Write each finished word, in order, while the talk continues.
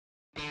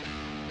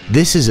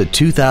This is a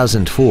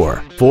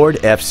 2004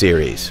 Ford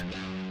F-Series.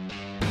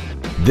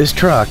 This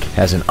truck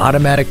has an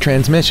automatic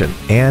transmission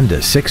and a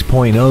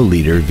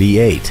 6.0-liter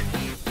V8.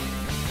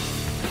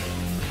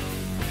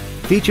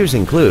 Features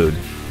include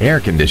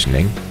air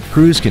conditioning,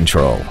 cruise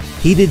control,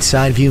 heated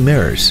side view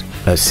mirrors,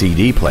 a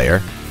CD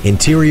player,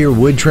 interior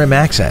wood trim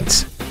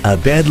accents, a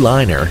bed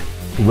liner,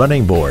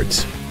 running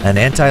boards, an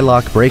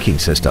anti-lock braking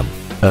system,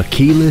 a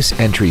keyless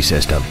entry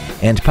system,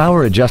 and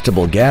power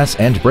adjustable gas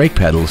and brake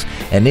pedals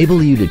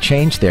enable you to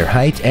change their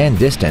height and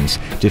distance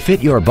to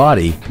fit your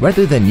body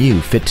rather than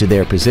you fit to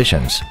their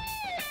positions.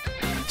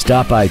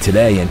 Stop by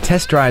today and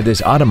test drive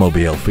this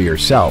automobile for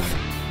yourself.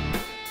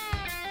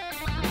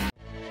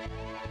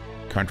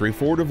 Country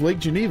Ford of Lake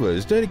Geneva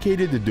is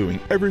dedicated to doing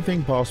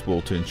everything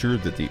possible to ensure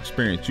that the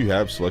experience you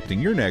have selecting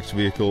your next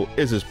vehicle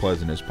is as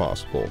pleasant as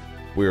possible.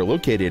 We are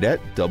located at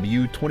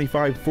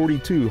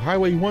W2542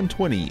 Highway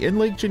 120 in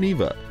Lake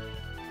Geneva.